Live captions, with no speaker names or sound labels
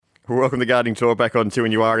Welcome to Gardening Talk back on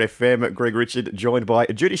 2NURFM. Greg Richard, joined by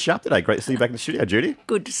Judy Sharp today. Great to see you back in the studio, Judy.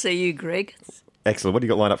 Good to see you, Greg. Excellent. What do you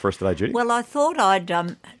got lined up for us today, Judy? Well, I thought I'd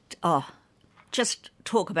just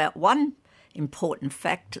talk about one important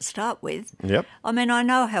fact to start with. Yep. I mean, I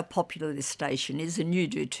know how popular this station is, and you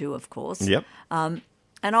do too, of course. Yep. And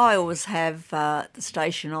I always have the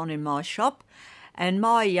station on in my shop, and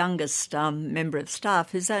my youngest member of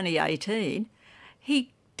staff, who's only 18,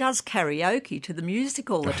 he does karaoke to the music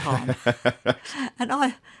all the time. And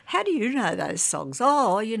how do you know those songs?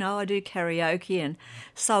 Oh, you know, I do karaoke. And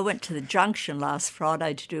so I went to the Junction last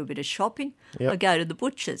Friday to do a bit of shopping. Yep. I go to the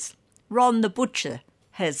butcher's. Ron the Butcher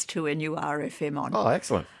has 2NURFM on. Oh,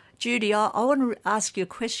 excellent. Judy, I want to ask you a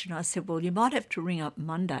question. I said, well, you might have to ring up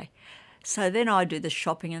Monday. So then I do the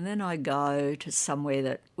shopping and then I go to somewhere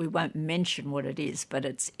that we won't mention what it is, but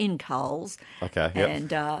it's in Coles. Okay,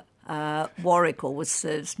 yep. And Warwick always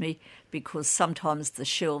serves me because sometimes the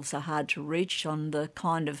shelves are hard to reach on the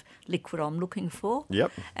kind of liquid I'm looking for.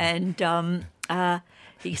 Yep. And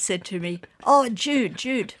he said to me, oh,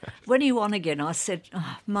 Jude, when are you on again? I said,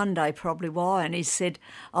 Monday probably. Why? And he said,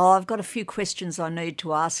 I've got a few questions I need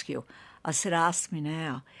to ask you. I said, ask me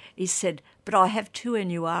now. He said, but I have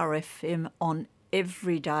 2NURFM on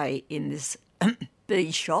every day in this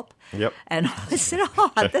bee shop. Yep. And I said,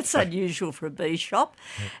 that's unusual for a bee shop.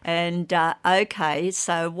 And, okay,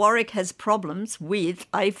 so Warwick has problems with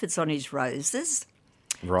aphids on his roses.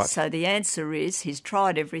 Right. So the answer is he's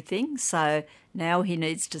tried everything, so now he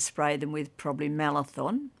needs to spray them with probably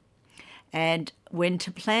Malathion. And when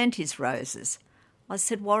to plant his roses, I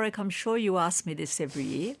said, Warwick, I'm sure you ask me this every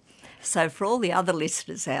year. So for all the other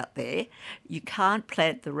listeners out there, you can't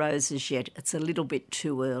plant the roses yet. It's a little bit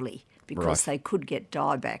too early because they could get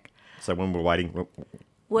dieback. So when we're waiting...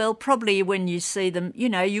 Well, probably when you see them, you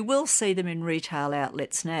know, you will see them in retail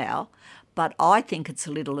outlets now, but I think it's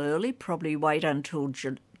a little early. Probably wait until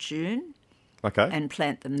June. Okay. And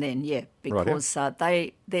plant them then, yeah, because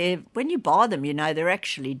they're when you buy them, you know, they're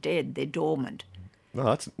actually dead. They're dormant. No,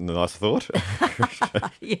 that's a nice thought.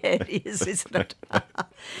 Yeah, it is, isn't it?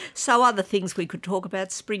 So other things we could talk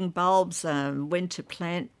about, spring bulbs, when to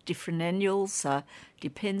plant different annuals,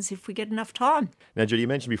 depends if we get enough time. Now, Judy, you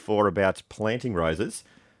mentioned before about planting roses,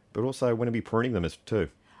 but also when to be pruning them too.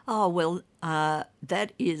 Oh, well,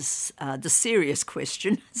 that is the serious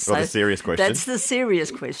question. Well, the serious question. That's the serious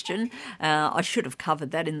question. I should have covered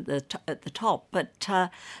that at the top. But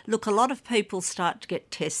look, a lot of people start to get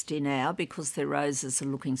testy now because their roses are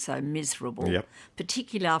looking so miserable. Yep.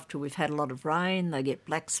 Particularly after we've had a lot of rain, they get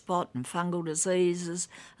black spot and fungal diseases.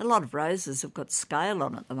 A lot of roses have got scale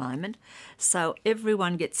on at the moment. So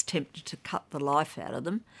everyone gets tempted to cut the life out of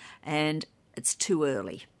them, and it's too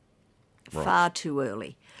early. Right. Far too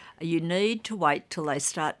early. You need to wait till they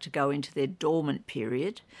start to go into their dormant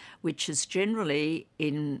period, which is generally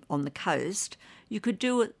on the coast. You could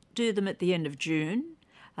do them at the end of June.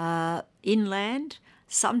 Inland,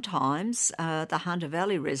 sometimes the Hunter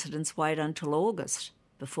Valley residents wait until August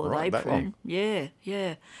before they prune.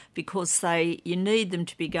 Yeah, because you need them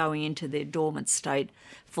to be going into their dormant state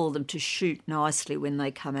for them to shoot nicely when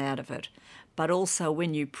they come out of it. But also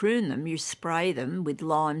when you prune them, you spray them with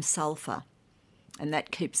lime sulphur, and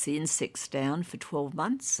that keeps the insects down for 12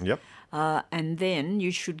 months. Yep. And then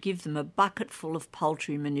you should give them a bucketful of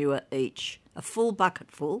poultry manure each, a full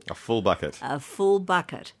bucketful. A full bucket. A full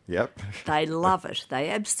bucket. Yep. They love it. They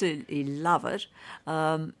absolutely love it.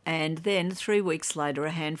 And then 3 weeks later,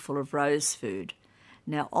 a handful of rose food.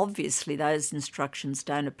 Now, obviously, those instructions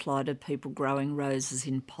don't apply to people growing roses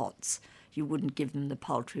in pots. You wouldn't give them the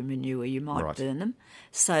poultry manure. You might burn them.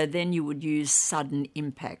 So then you would use sudden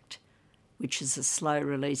impact, which is a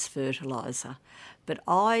slow-release fertiliser. But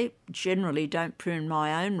I generally don't prune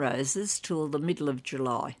my own roses till the middle of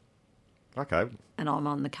July. Okay. And I'm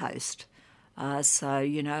on the coast. So,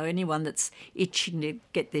 you know, anyone that's itching to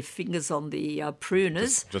get their fingers on the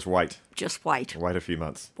pruners... Just wait. Just wait. Wait a few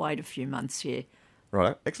months. Wait a few months, yeah.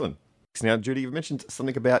 Right, excellent. Now, Judy, you mentioned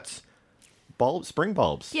something about spring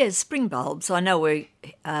bulbs. Yeah, spring bulbs. I know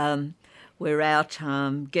we're out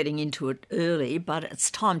getting into it early, but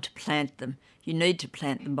it's time to plant them. You need to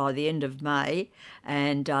plant them by the end of May.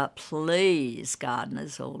 And please,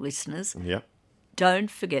 gardeners or listeners,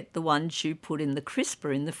 don't forget the ones you put in the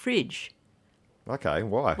crisper in the fridge. Okay,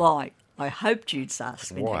 why? Why? I hope Jude's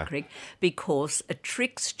asked me Why? that, Greg. Because it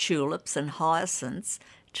tricks tulips and hyacinths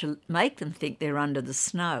to make them think they're under the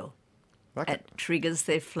snow. Okay. It triggers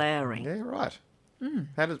their flowering. Yeah, right.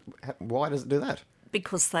 Why does it do that?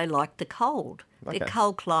 Because they like the cold. Okay. They're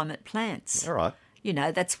cold climate plants. All right. You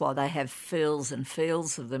know, that's why they have fields and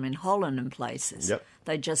fields of them in Holland and places. Yep.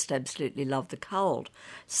 They just absolutely love the cold.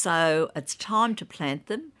 So it's time to plant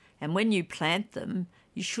them. And when you plant them,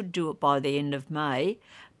 you should do it by the end of May,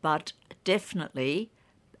 but definitely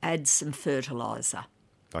add some fertiliser.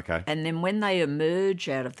 Okay. And then when they emerge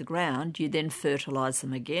out of the ground, you then fertilise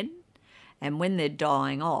them again. And when they're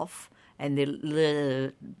dying off and their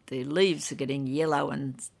leaves are getting yellow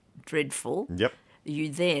and dreadful, Yep. you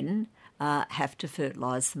then have to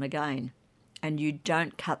fertilise them again. And you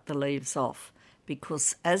don't cut the leaves off,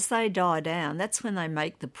 because as they die down, that's when they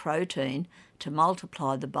make the protein to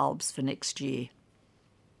multiply the bulbs for next year.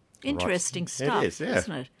 Interesting stuff, It is, yeah.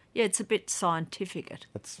 isn't it? Yeah, it's a bit scientific.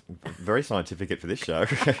 That's very scientific for this show.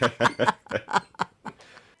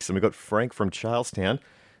 So we've got Frank from Charlestown,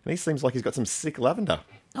 and he seems like he's got some sick lavender.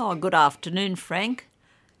 Oh, good afternoon, Frank.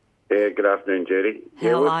 Yeah, good afternoon, Judy.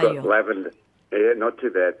 How are we've you? got lavender. Yeah, not too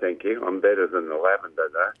bad, thank you. I'm better than the lavender,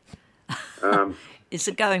 though. Is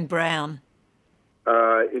it going brown?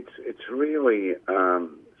 It's really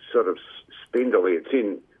sort of spindly.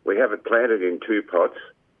 We have it planted in 2 pots.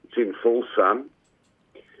 It's in full sun,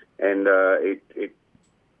 and it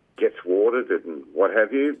gets watered and what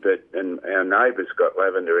have you. And our neighbour's got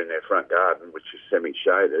lavender in their front garden, which is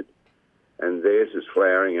semi-shaded, and theirs is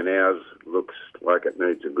flowering, and ours looks like it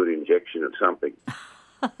needs a good injection of something.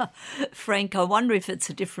 Frank, I wonder if it's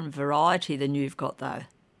a different variety than you've got, though.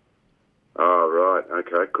 Oh, right.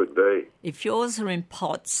 Okay, could be. If yours are in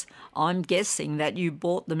pots, I'm guessing that you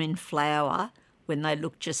bought them in flower when they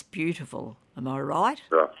look just beautiful. Am I right?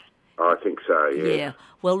 Right. I think so, yeah. Yeah.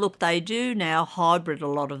 Well, look, they do now hybrid a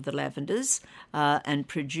lot of the lavenders and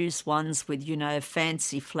produce ones with, you know,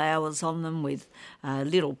 fancy flowers on them with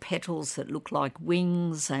little petals that look like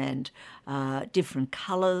wings and different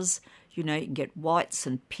colours. You know, you can get whites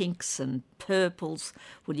and pinks and purples.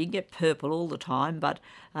 Well, you can get purple all the time, but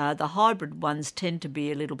the hybrid ones tend to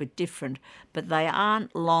be a little bit different. But they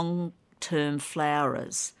aren't long-term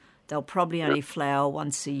flowerers. They'll probably only flower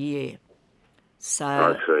once a year. So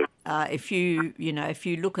I see. if you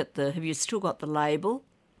look at have you still got the label?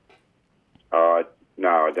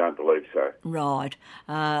 No, I don't believe so. Right.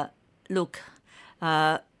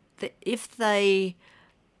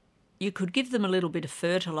 You could give them a little bit of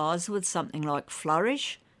fertiliser with something like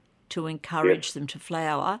Flourish to encourage them to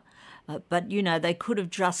flower. But, you know, they could have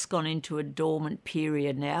just gone into a dormant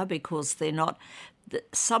period now because they're not...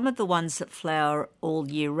 Some of the ones that flower all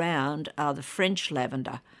year round are the French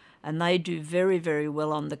lavender, and they do very, very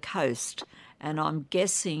well on the coast. And I'm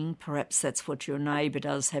guessing perhaps that's what your neighbour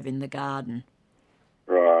does have in the garden.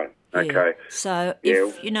 Right, okay. Yeah. So,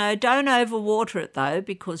 if, you know, don't overwater it, though,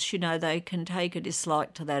 because, you know, they can take a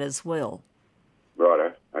dislike to that as well.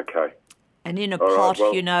 Righto, okay. And in a All pot, right,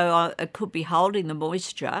 well, you know, it could be holding the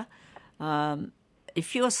moisture.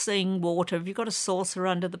 If you're seeing water, have you got a saucer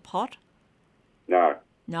under the pot? No.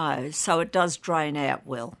 No, so it does drain out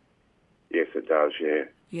well. Yes, it does, yeah.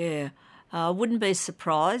 Yeah. I wouldn't be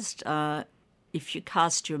surprised if you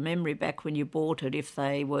cast your memory back when you bought it, if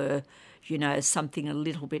they were, you know, something a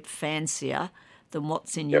little bit fancier than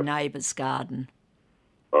what's in your neighbour's garden.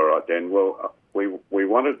 All right, then. Well, we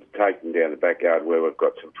wanted to take them down the backyard where we've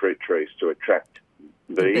got some fruit trees to attract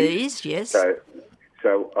bees. The bees, yes.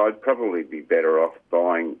 So I'd probably be better off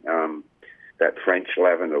buying that French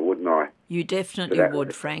lavender, wouldn't I? You definitely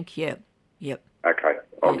would, Frank. Yep. Okay,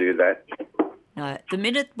 I'll do that. No, the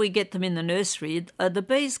minute we get them in the nursery, the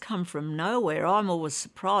bees come from nowhere. I'm always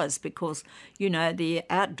surprised because, you know, the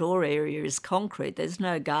outdoor area is concrete. There's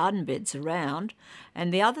no garden beds around.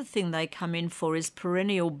 And the other thing they come in for is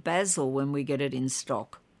perennial basil when we get it in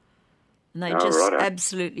stock. And they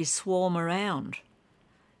absolutely swarm around.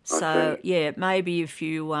 So, yeah, maybe if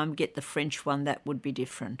you get the French one, that would be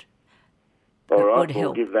different. All right, would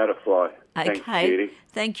help. We'll give that a fly. Okay. Thanks, Judy.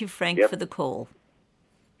 Thank you, Frank, for the call.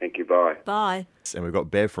 Thank you, bye. Bye. And we've got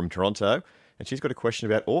Bev from Toronto, and she's got a question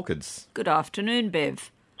about orchids. Good afternoon, Bev.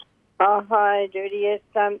 Oh, hi, Judy. Yes,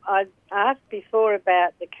 I asked before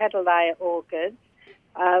about the Cattleya orchids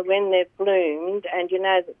when they've bloomed, and you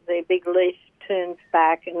know that the big leaf turns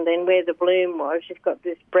back, and then where the bloom was, you've got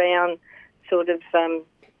this brown sort of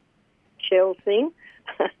shell thing.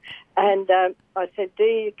 And I said,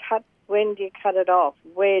 when do you cut it off?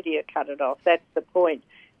 Where do you cut it off? That's the point.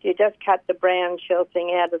 Do you just cut the brown shell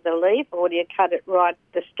thing out of the leaf, or do you cut it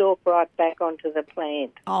the stalk right back onto the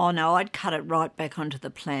plant? Oh, no, I'd cut it right back onto the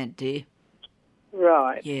plant, dear.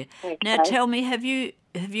 Right. Yeah. Okay. Now, tell me, have you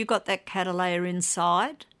got that Cattleya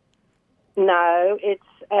inside? No, it's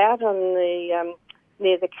out on the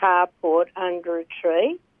near the carport under a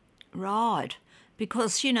tree. Right.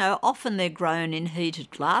 Because, you know, often they're grown in heated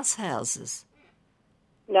glass houses.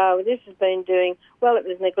 No, this has been doing, well, it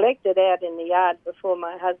was neglected out in the yard before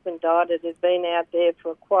my husband died. It had been out there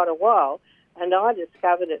for quite a while, and I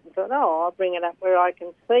discovered it and thought, I'll bring it up where I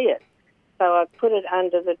can see it. So I put it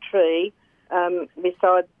under the tree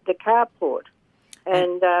beside the carport,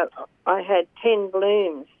 and I had 10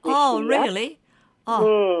 blooms this year. Really?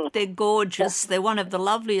 Oh, they're gorgeous. They're one of the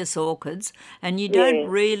loveliest orchids, and you don't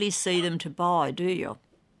really see them to buy, do you?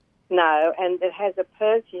 No, and it has a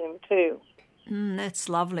perfume too. That's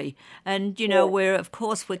lovely. And, you know, we're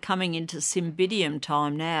coming into Cymbidium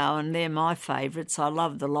time now, and they're my favourites. I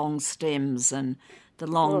love the long stems and the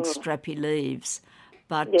long strappy leaves.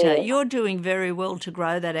 But you're doing very well to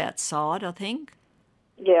grow that outside, I think.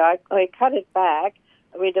 Yeah, I cut it back.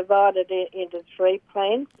 We divided it into 3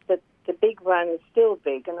 plants, but the big one is still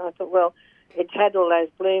big. And I thought, well, it had all those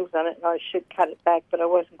blooms on it, and I should cut it back, but I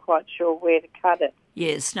wasn't quite sure where to cut it.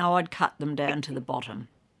 Yes, no, I'd cut them down to the bottom.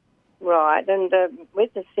 Right, and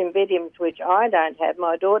with the Cymbidiums, which I don't have,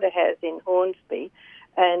 my daughter has in Hornsby,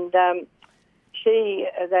 and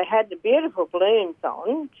they had the beautiful blooms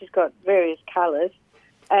on. She's got various colours,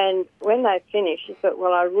 and when they finished, she thought,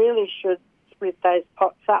 well, I really should split those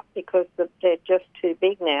pots up because they're just too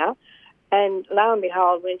big now. And lo and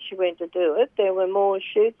behold, when she went to do it, there were more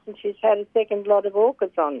shoots, and she's had a second lot of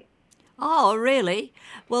orchids on. Oh, really?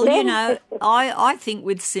 Well, you know, I think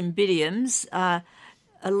with Cymbidiums,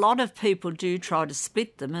 a lot of people do try to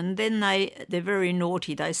split them, and then they're very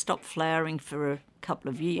naughty. They stop flowering for a couple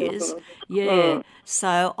of years.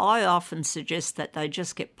 So I often suggest that they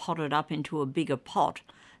just get potted up into a bigger pot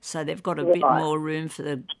so they've got a bit more room for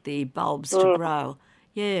the bulbs to grow.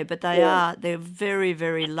 Yeah, but they're very,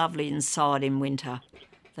 very lovely inside in winter.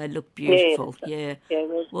 They look beautiful,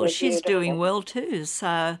 well, she's beautiful. Doing well too,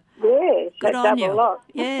 so good on you. Lot.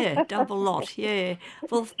 Yeah, double lot, yeah.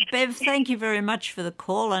 Well, Bev, thank you very much for the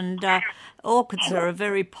call, and orchids are a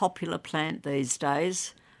very popular plant these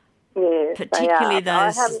days. Yes, particularly they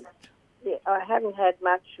are. those... I haven't had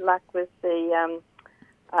much luck with the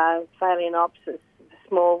Phalaenopsis, the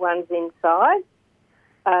small ones inside.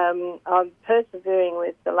 I'm persevering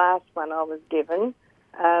with the last one I was given.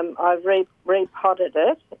 I've repotted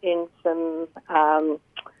it in some,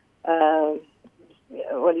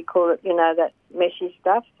 what do you call it, you know, that meshy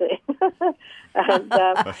stuff.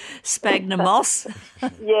 And, Sphagnum moss?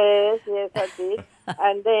 yes, I did.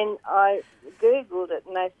 And then I Googled it,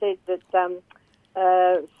 and they said that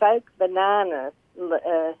soak banana,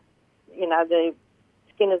 you know, the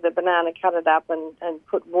skin of the banana, cut it up and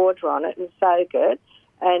put water on it and soak it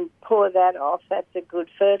and pour that off. That's a good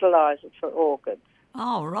fertiliser for orchids.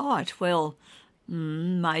 Oh, right. Well,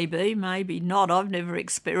 maybe not. I've never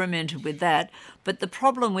experimented with that. But the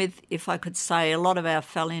problem with, if I could say, a lot of our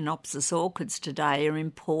Phalaenopsis orchids today are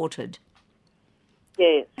imported.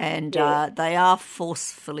 Yes. And they are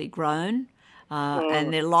forcefully grown,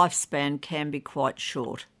 and their lifespan can be quite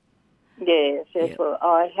short. Yes. Yep. Well,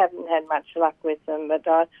 I haven't had much luck with them, but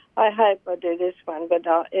I hope I do this one. But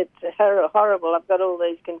it's horrible. I've got all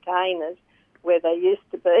these containers where they used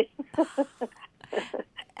to be.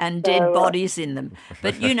 And dead bodies in them.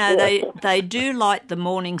 But, you know, they do like the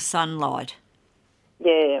morning sunlight.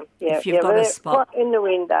 Yeah. If you've got a spot. In the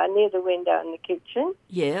window, near the window in the kitchen.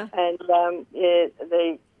 Yeah. And,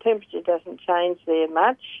 the temperature doesn't change there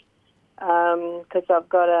much because I've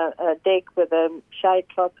got a deck with a shade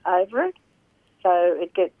cloth over it. So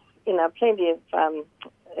it gets, you know, plenty of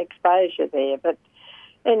exposure there. But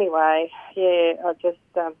anyway, I just...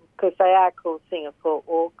 because they are called Singapore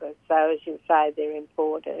orchids, so as you say, they're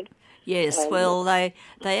imported. Yes, well, they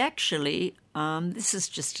actually, this is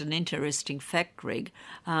just an interesting fact, Greg.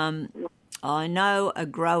 I know a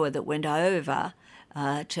grower that went over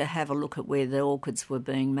to have a look at where the orchids were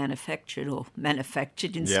being manufactured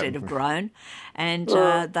instead of grown, and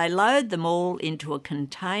they load them all into a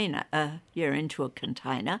container,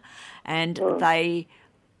 and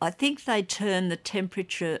I think they turn the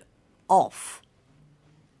temperature off.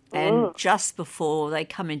 And just before they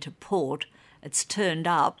come into port, it's turned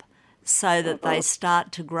up so that they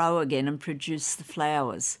start to grow again and produce the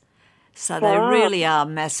flowers. So they really are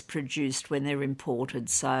mass-produced when they're imported.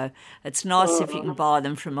 So it's nice if you can buy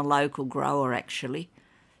them from a local grower, actually.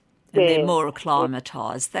 And they're more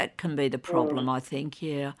acclimatised. That can be the problem, I think,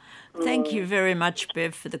 yeah. Thank you very much,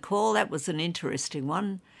 Bev, for the call. That was an interesting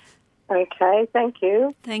one. Okay, thank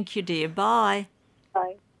you. Thank you, dear. Bye.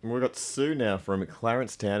 Bye. We've got Sue now from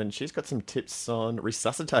Clarencetown, and she's got some tips on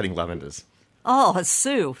resuscitating lavenders. Oh,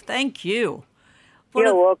 Sue, thank you.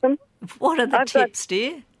 You're welcome. What are the tips,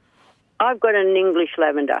 dear? I've got an English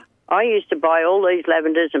lavender. I used to buy all these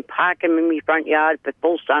lavenders and park them in my front yard for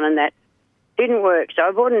full sun and that. Didn't work, so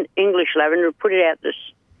I bought an English lavender and put it out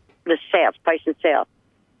the south, facing south.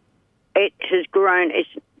 It has grown. It's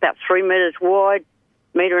about 3 metres wide,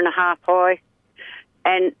 1.5 metres high.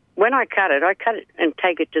 And when I cut it and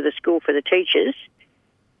take it to the school for the teachers.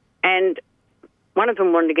 And one of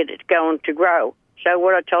them wanted to get it to go on to grow. So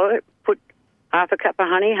what I told her, put half a cup of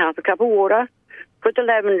honey, half a cup of water, put the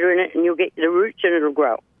lavender in it, and you'll get the roots and it'll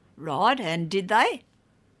grow. Right, and did they?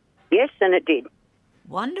 Yes, and it did.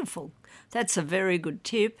 Wonderful. That's a very good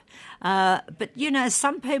tip. But, you know,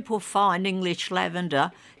 some people find English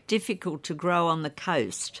lavender difficult to grow on the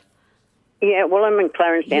coast. Yeah, well, I'm in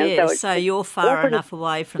Clarenstown. Yeah, so, so you're far enough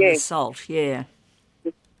away from the salt, yeah.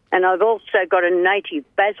 And I've also got a native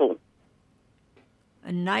basil.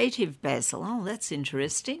 A native basil. Oh, that's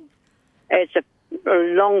interesting. It's a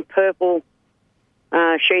long purple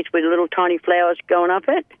sheath with little tiny flowers going up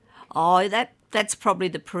it. Oh, that's probably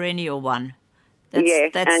the perennial one.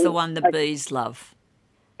 That's the one the bees love.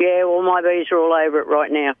 Yeah, well, my bees are all over it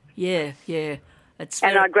right now. Yeah.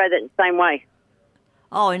 And I grow that the same way.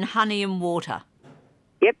 Oh, in honey and water.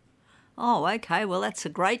 Yep. Oh, okay. Well, that's a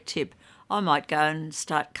great tip. I might go and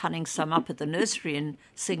start cutting some up at the nursery and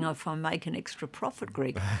seeing if I make an extra profit,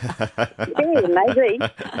 Greg. Yeah, maybe.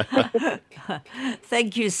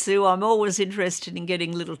 Thank you, Sue. I'm always interested in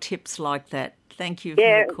getting little tips like that. Thank you for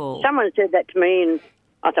the call. Someone said that to me and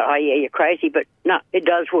I thought, oh, yeah, you're crazy, but no, it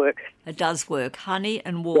does work. It does work. Honey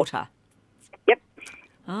and water. Yep.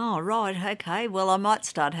 Oh, right, okay. Well, I might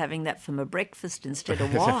start having that for my breakfast instead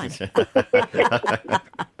of wine.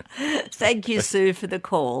 Thank you, Sue, for the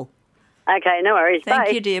call. Okay, no worries. Thank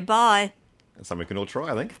Bye. you, dear. Bye. That's something we can all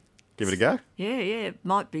try, I think. Give it a go. Yeah, it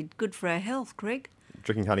might be good for our health, Greg.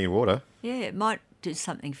 Drinking honey and water. Yeah, it might do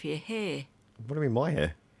something for your hair. What do you mean, my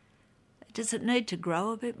hair? Does it need to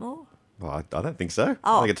grow a bit more? Well, I don't think so.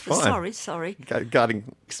 Oh, I think it's fine. sorry. So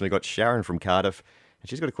we've got Sharon from Cardiff, and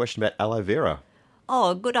she's got a question about aloe vera.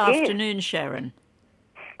 Oh, good afternoon, Sharon.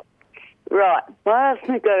 Right. My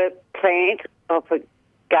husband got a plant of a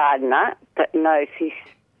gardener that knows his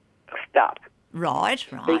stuff. Right.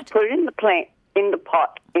 He put it in the plant, in the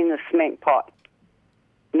pot, in the cement pot.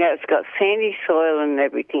 Now it's got sandy soil and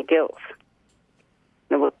everything else.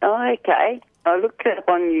 And I went, oh, okay. I looked it up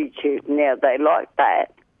on YouTube. Now they like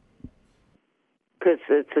that because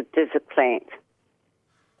it's a desert plant.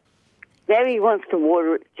 Now he wants to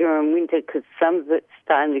water it during winter because some of it's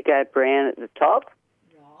starting to go brown at the top.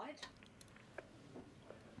 Right.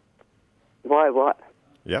 Why what?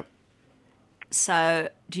 Yep. So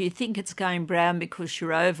do you think it's going brown because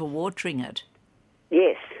you're overwatering it?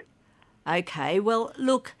 Yes. Okay, well,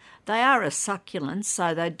 look, they are a succulent,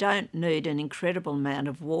 so they don't need an incredible amount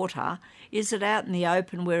of water. Is it out in the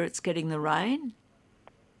open where it's getting the rain?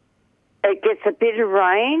 It gets a bit of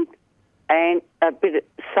rain and a bit of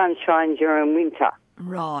sunshine during winter.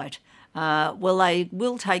 Right. Well, they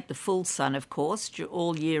will take the full sun, of course,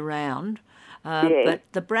 all year round. But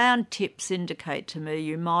the brown tips indicate to me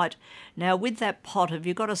you might... Now, with that pot, have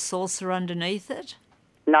you got a saucer underneath it?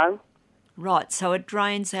 No. Right, so it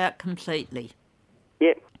drains out completely.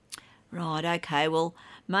 Yep. Right, okay, well,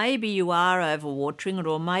 maybe you are overwatering it,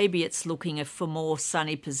 or maybe it's looking for more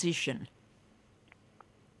sunny position.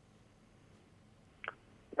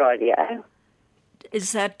 Rightio.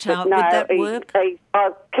 Is that, No, would that work?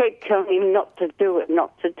 I keep telling him not to do it,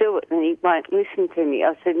 and he won't listen to me.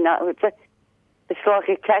 I said, no, it's like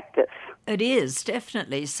a cactus. It is,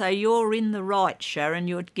 definitely. So you're in the right, Sharon.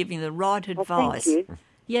 You're giving the right advice. Thank you.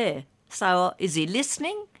 Yeah. So is he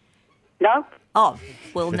listening? No. Oh,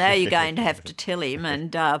 well, now you're going to have to tell him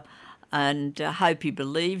and hope he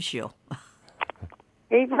believes you.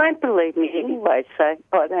 He won't believe me anyway, so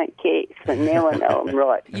I don't care. So now I know I'm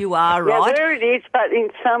right. You are right. Yeah, there it is, but in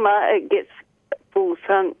summer it gets full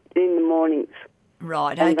sun in the mornings.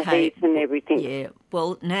 Right, and okay. the heat and everything. Yeah,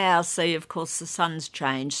 well, now, see, of course, the sun's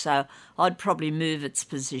changed, so I'd probably move its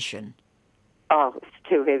position. Oh, it's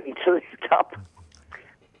too heavy to lift up.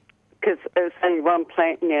 Because there's only one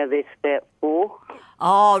plant now, there's about 4.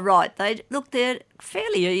 Oh, right. They're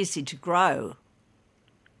fairly easy to grow.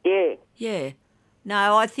 Yeah. Yeah.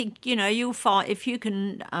 No, I think, you'll find, if you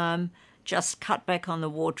can just cut back on the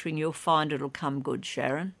watering, you'll find it'll come good,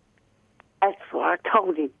 Sharon. That's what I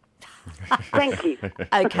told him. Thank you.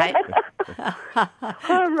 Okay.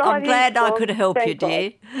 I'm glad I could help you,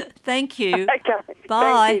 dear. Thank you. Okay.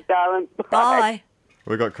 Bye. Thank you, darling. Bye.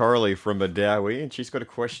 We've got Coralie from Madawi, and she's got a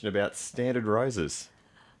question about standard roses.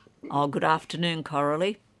 Oh, good afternoon,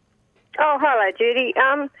 Coralie. Oh, hello, Judy.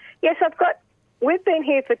 Yes, we've been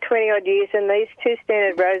here for 20-odd years, and these 2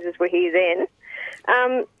 standard roses were here then.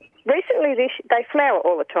 Recently, they flower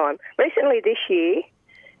all the time. Recently this year,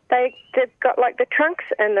 they've got, like, the trunks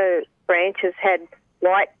and the branches had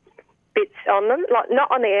white bits on them, like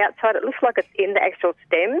not on the outside. It looks like it's in the actual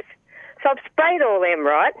stems. So I've sprayed all them,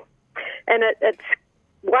 right? And it's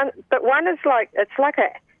one, but one is like, it's like a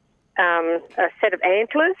set of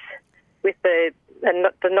antlers with the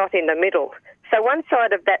knot in the middle. So one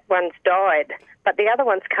side of that one's died, but the other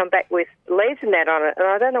one's come back with leaves and that on it, and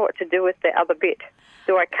I don't know what to do with the other bit.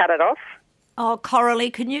 Do I cut it off? Oh,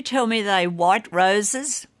 Coralie, can you tell me they white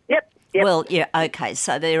roses? Yep. Well, yeah, okay,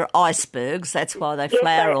 so they're icebergs. That's why they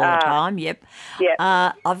flower all the time. Yep.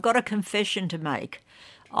 I've got a confession to make.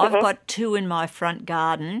 I've got 2 in my front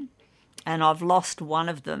garden, and I've lost one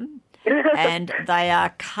of them, and they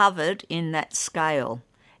are covered in that scale.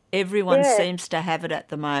 Everyone seems to have it at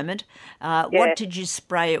the moment. What did you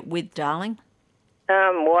spray it with, darling?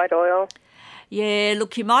 White oil. Yeah,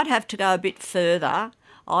 look, you might have to go a bit further.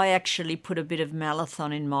 I actually put a bit of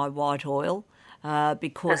malathion in my white oil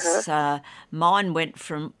because mine went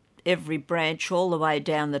from every branch all the way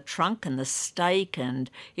down the trunk and the stake, and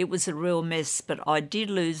it was a real mess. But I did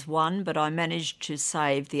lose one, but I managed to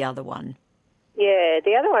save the other one. Yeah,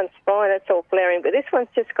 the other one's fine. It's all flowering, but this one's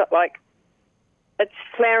just got like, it's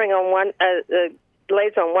flowering on one, the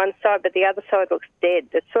leaves on one side, but the other side looks dead.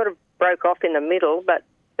 It sort of broke off in the middle, but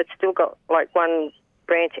it's still got like one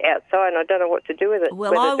branch outside, and I don't know what to do with it.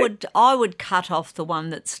 Well, I would cut off the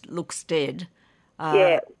one that looks dead.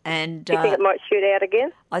 And do you think it might shoot out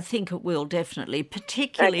again? I think it will, definitely,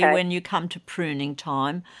 particularly when you come to pruning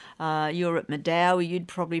time. You're at Madawi, you'd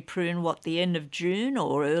probably prune, the end of June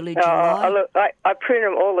or early July? Look, I prune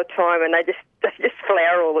them all the time, and they just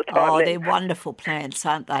flower all the time. Oh, they're wonderful plants,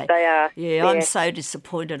 aren't they? They are. Yeah, I'm so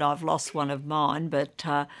disappointed I've lost one of mine, but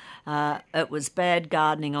it was bad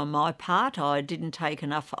gardening on my part. I didn't take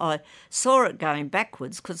enough. I saw it going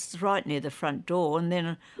backwards because it's right near the front door, and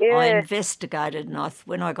then I investigated, and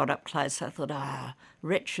when I got up close, I thought,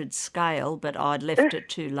 wretched scale, but I'd left it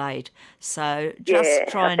too late. So just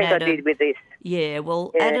try and add I did with this. Yeah,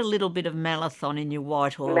 well, add a little bit of malathion in your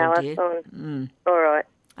white oil, dear. All right.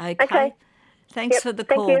 Okay. Thanks for the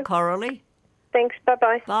call, Coralie. Thanks.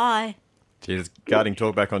 Bye-bye. Bye. Cheers. Gardening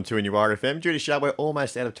Talk back on 2NURFM. Judy Sharp, we're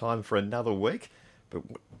almost out of time for another week. But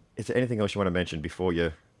is there anything else you want to mention before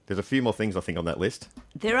you... There's a few more things, I think, on that list.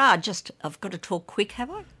 There are. Just, I've got to talk quick, have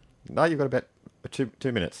I? No, you've got about 2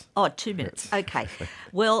 minutes. Oh, 2 minutes. Okay.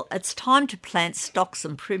 Well, it's time to plant stocks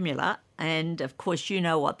and primula. And, of course, you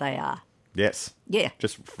know what they are. Yes. Yeah.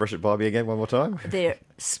 Just refresh it by me again one more time. They're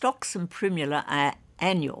stocks and primula are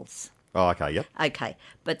annuals. Oh, okay, yep. Okay,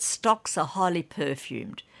 but stocks are highly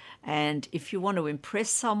perfumed. And if you want to impress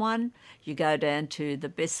someone, you go down to the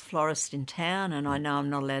best florist in town, and I know I'm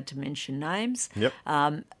not allowed to mention names,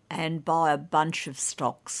 and buy a bunch of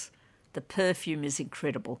stocks. The perfume is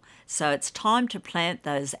incredible. So it's time to plant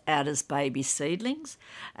those out as baby seedlings.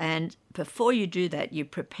 And before you do that, you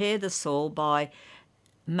prepare the soil by...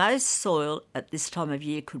 Most soil at this time of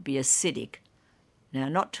year could be acidic. Now,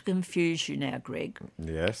 not to confuse you now, Greg.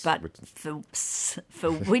 Yes. But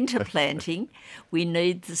for winter planting, we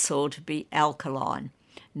need the soil to be alkaline.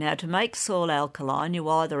 Now, to make soil alkaline, you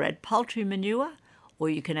either add poultry manure or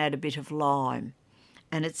you can add a bit of lime.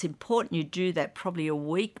 And it's important you do that probably a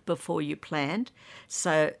week before you plant.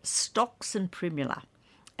 So, stocks and primula.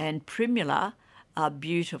 And primula are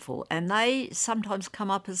beautiful. And they sometimes come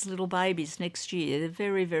up as little babies next year. They're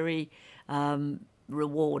very, very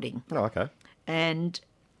rewarding. Oh, okay. And,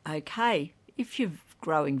 okay, if you're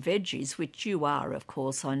growing veggies, which you are, of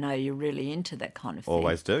course, I know you're really into that kind of thing.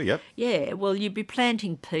 Always do, yep. Yeah, well, you'd be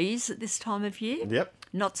planting peas at this time of year. Yep.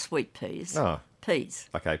 Not sweet peas. Oh. Peas.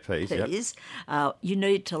 Okay, peas, yep. You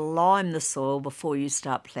need to lime the soil before you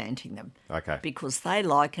start planting them. Okay. Because they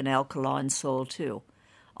like an alkaline soil too.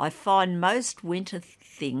 I find most winter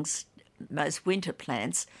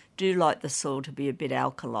plants do like the soil to be a bit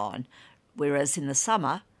alkaline, whereas in the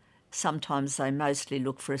summer... Sometimes they mostly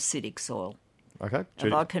look for acidic soil. Okay.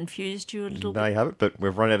 Have I confused you a little bit? No, you haven't, but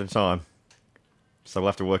we've run out of time. So we'll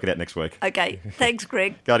have to work it out next week. Okay. Thanks,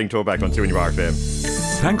 Greg. Gardening Talk back on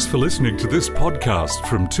 2NURFM. Thanks for listening to this podcast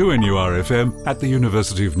from 2NURFM at the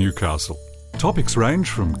University of Newcastle. Topics range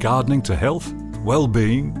from gardening to health,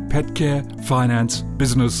 well-being, pet care, finance,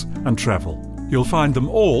 business and travel. You'll find them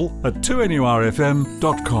all at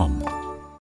 2NURFM.com.